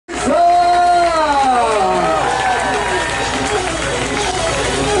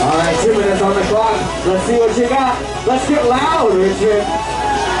Let's see what you got. Let's get loud, Richard.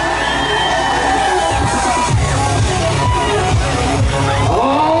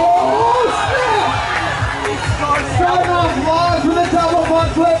 Oh, snap! Starting off large with a double butt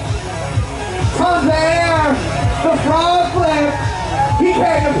flip. Tons of air. The frog flip. He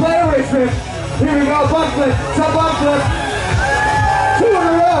came to play, Richmond. Here we go, butt flip. Top butt flip. 2 in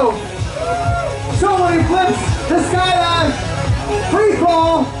a row. So many flips. The skydive. Free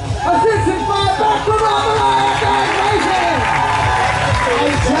fall. A 6 and 5 back from off the line.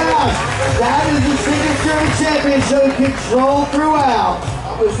 And Josh, that is the signature champion, so control throughout.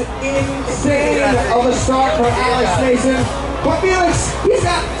 That was insane of a start for Alex Mason. But Felix, he's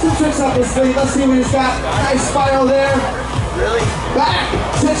got some tricks up his sleeve. Let's see what he's got. Nice spiral there. Really? Back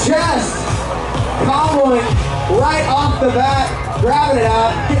to chest. Comboing right off the bat. Grabbing it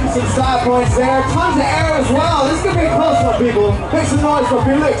out. Getting some style points there. Tons of air as well. This is going to be a close one, people. Make some noise for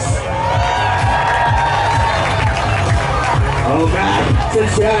Felix. Oh, back to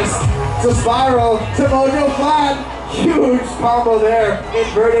chest. To spiral. To mojo flat. Huge combo there.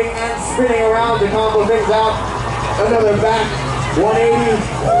 Inverting and spinning around to combo things out. Another back. 180.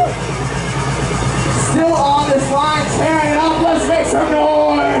 Still on this line. Tearing it up. Let's make some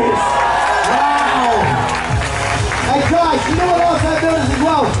noise. Wow. Hey guys, you know what else I've noticed as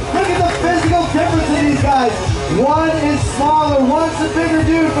well? Look at the physical difference in these guys. One is smaller, one's a bigger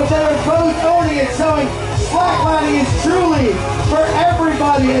dude, but they're both owning it, showing slacklining is truly for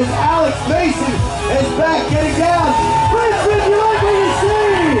everybody as Alex Mason is back getting down. Richmond, you like what you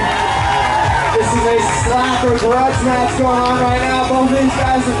see? This is a slapper grudge match going on right now. Both of these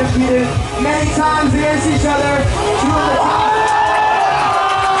guys have competed many times against each other. Two of the top.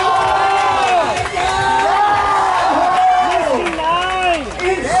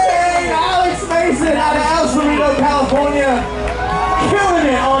 Out of El Cerrito, California, killing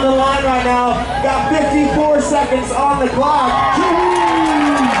it on the line right now. Got 54 seconds on the clock.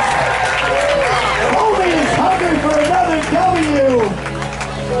 Homie is hungry for another W.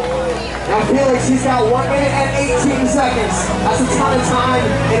 Now Felix, he's got 1 minute and 18 seconds. That's a ton of time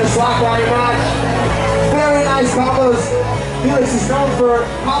in a slacklining match. Very nice combos. Felix is known for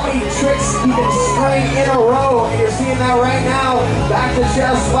how many tricks he can string in a row, and you're seeing that right now. Back to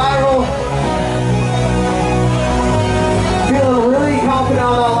chest spiral. Feeling really confident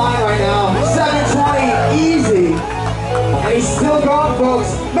on that line right now. 720, easy. And he's still going,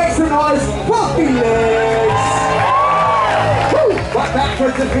 folks. Make some noise for Felix. Woo! But back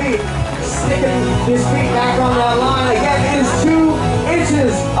towards the feet. Sticking his feet back on that line. Again, it is 2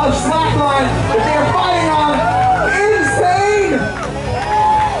 inches of slack line that they're fighting on. Insane!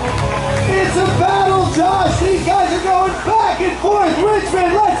 It's a battle, Josh. These guys are going back and forth.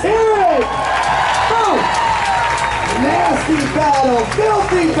 Richmond, let's hear it. Go! Nasty battle,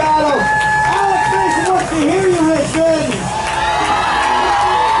 filthy battle. Alex Mason wants to hear you, Richmond.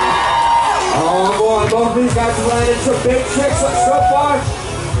 Oh boy, both of these guys have landed some big tricks so far.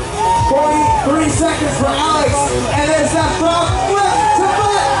 43 seconds for Alex, and there's that front flip to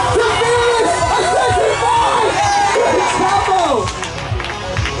butt to Felix. A 2-5. Good combo.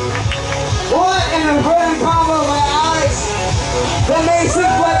 What an inverted combo by Alex. The Mason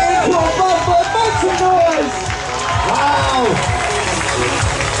flip into a butt flip. Make some noise. Wow!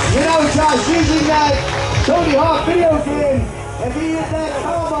 You know, Josh, using that Tony Hawk video game, if he hit that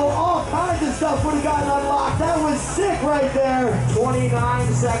combo, all kinds of stuff would have gotten unlocked. That was sick right there.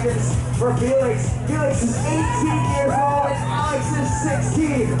 29 seconds for Felix. Felix is 18 years old and Alex is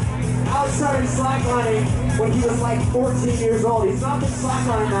 16. Alex started slacklining when he was like 14 years old. He's not been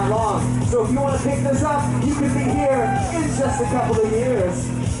slacklining that long. So if you want to pick this up, you could be here in just a couple of years.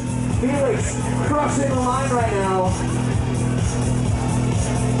 Felix crushing the line right now.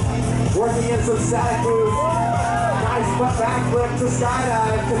 Working in some static moves. Nice backflip to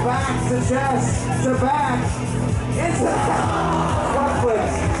skydive, to back, to chest, to back, into the front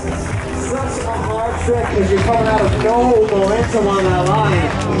flips. Such a hard trick because you're coming out of no momentum on that line.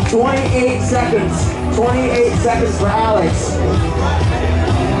 28 seconds. 28 seconds for Alex.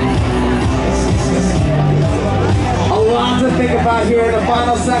 A lot to think about here in the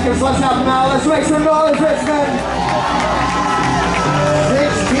final seconds. Let's have them out. Let's make some noise, Richmond.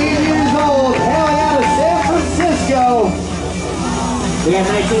 16 years old, hailing out of San Francisco. We have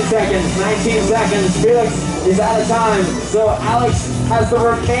 19 seconds. 19 seconds. Felix is out of time. So Alex has the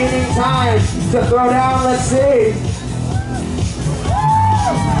remaining time to throw down. Let's see.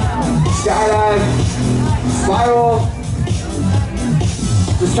 Skydive. Spiral.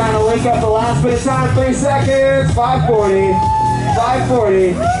 Just trying to link up the last bit of time. 3 seconds. 540.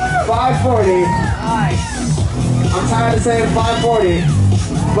 540. 540. I'm tired of saying 540.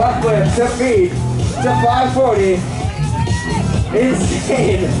 Butt flip to feet. to 540.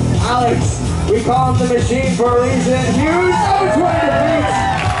 Insane. Alex, we call him the machine for a reason. Hughes, over 20 defeats.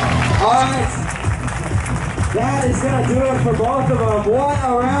 Alright. That is going to do it for both of them. What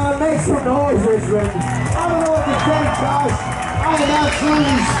a round. Make some noise, Richmond. I don't know what to say, guys. I am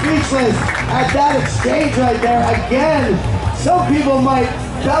absolutely speechless at that exchange right there. Again, some people might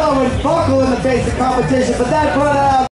bellow and buckle in the face of competition, but that brought out